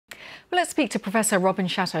Well, let's speak to Professor Robin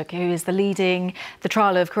Shattock, who is leading the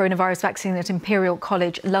trial of coronavirus vaccine at Imperial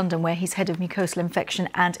College London, where he's head of Mucosal Infection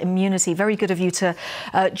and Immunity. Very good of you to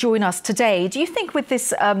join us today. Do you think with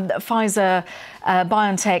this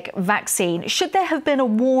Pfizer-BioNTech vaccine, should there have been a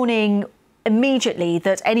warning immediately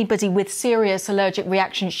that anybody with serious allergic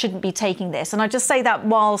reactions shouldn't be taking this? And I just say that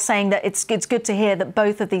while saying that it's good to hear that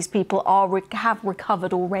both of these people have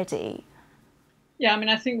recovered already. Yeah, I mean,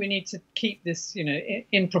 I think we need to keep this,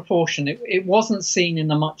 in proportion. It wasn't seen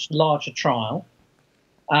in a much larger trial,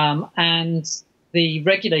 and the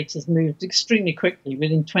regulators moved extremely quickly.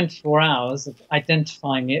 Within 24 hours of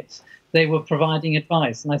identifying it, they were providing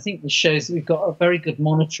advice. And I think this shows that we've got a very good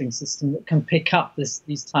monitoring system that can pick up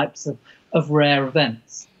these types of rare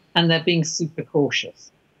events, and they're being super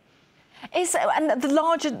cautious. And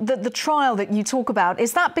the trial that you talk about,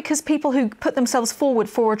 is that because people who put themselves forward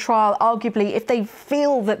for a trial, arguably, if they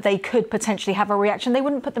feel that they could potentially have a reaction, they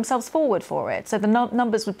wouldn't put themselves forward for it? So the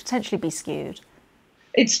numbers would potentially be skewed.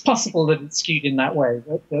 It's possible that it's skewed in that way,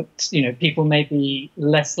 that people may be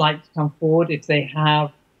less likely to come forward if they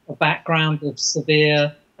have a background of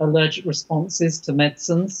severe allergic responses to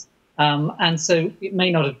medicines. And so it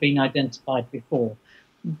may not have been identified before.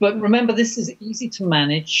 But remember, this is easy to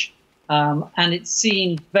manage. And it's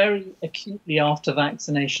seen very acutely after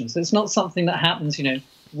vaccination. So it's not something that happens,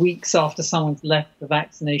 weeks after someone's left the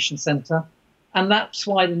vaccination centre. And that's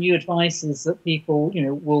why the new advice is that people,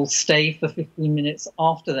 will stay for 15 minutes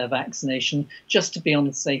after their vaccination, just to be on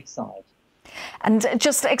the safe side. And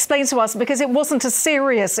just explain to us, because it wasn't a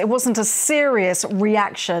serious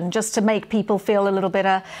reaction, just to make people feel a little bit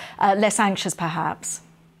less anxious, perhaps.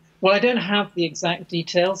 Well, I don't have the exact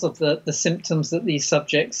details of the symptoms that these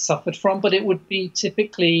subjects suffered from, but it would be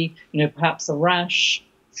typically, perhaps a rash,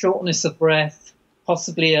 shortness of breath,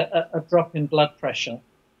 possibly a drop in blood pressure,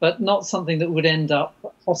 but not something that would end up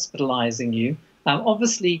hospitalizing you.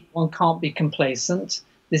 Obviously, one can't be complacent.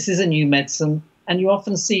 This is a new medicine, and you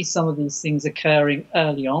often see some of these things occurring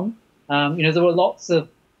early on. There were lots of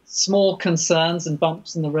small concerns and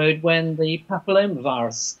bumps in the road when the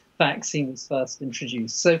papillomavirus vaccine was first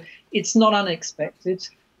introduced. So it's not unexpected,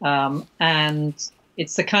 and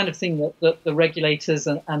it's the kind of thing that the regulators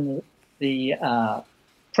and the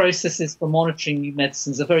processes for monitoring new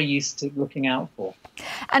medicines are very used to looking out for.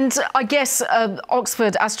 And I guess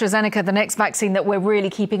Oxford, AstraZeneca, the next vaccine that we're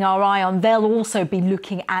really keeping our eye on, they'll also be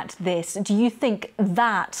looking at this. Do you think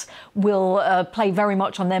that will play very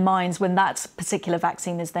much on their minds when that particular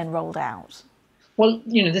vaccine is then rolled out? Well,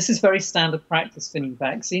 this is very standard practice for new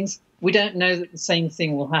vaccines. We don't know that the same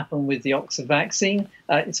thing will happen with the Oxford vaccine.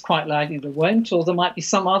 It's quite likely there won't, or there might be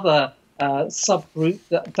some other subgroup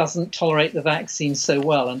that doesn't tolerate the vaccine so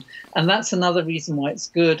well. And that's another reason why it's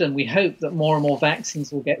good, and we hope that more and more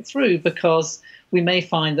vaccines will get through, because we may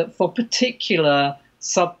find that for particular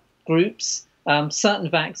subgroups, certain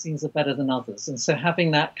vaccines are better than others. And so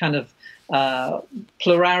having that kind of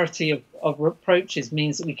plurality of approaches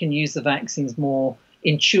means that we can use the vaccines more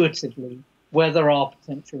intuitively where there are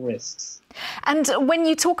potential risks. And when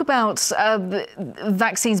you talk about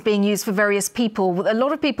vaccines being used for various people, a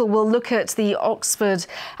lot of people will look at the Oxford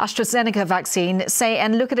AstraZeneca vaccine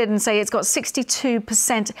and look at it and say it's got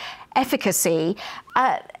 62% efficacy.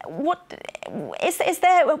 What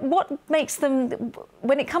makes them,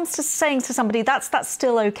 when it comes to saying to somebody that's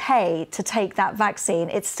still okay to take that vaccine,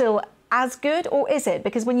 it's still as good, or is it?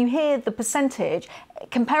 Because when you hear the percentage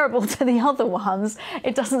comparable to the other ones,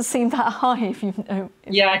 it doesn't seem that high.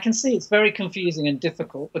 Yeah, I can see it's very confusing and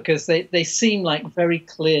difficult, because they seem like very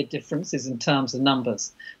clear differences in terms of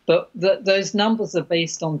numbers. But those numbers are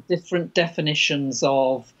based on different definitions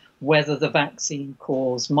of whether the vaccine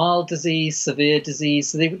caused mild disease, severe disease.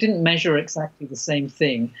 So they didn't measure exactly the same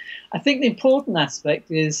thing. I think the important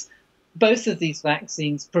aspect is both of these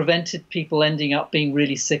vaccines prevented people ending up being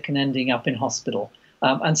really sick and ending up in hospital.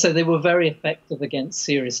 And so they were very effective against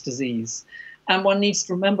serious disease. And one needs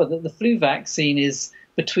to remember that the flu vaccine is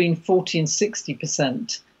between 40 and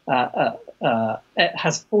 60%, it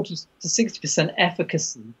has 40 to 60%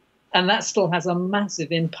 efficacy. And that still has a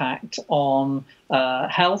massive impact on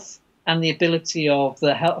health and the ability of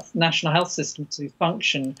the national health system to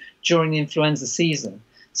function during the influenza season.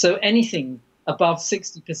 So anything above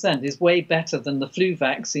 60% is way better than the flu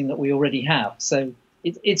vaccine that we already have. So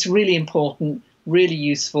it's really important, really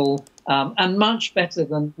useful, and much better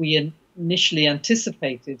than we initially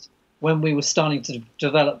anticipated when we were starting to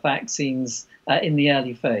develop vaccines in the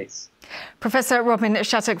early phase. Professor Robin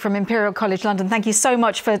Shattock from Imperial College London, thank you so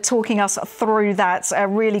much for talking us through that.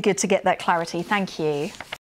 Really good to get that clarity. Thank you.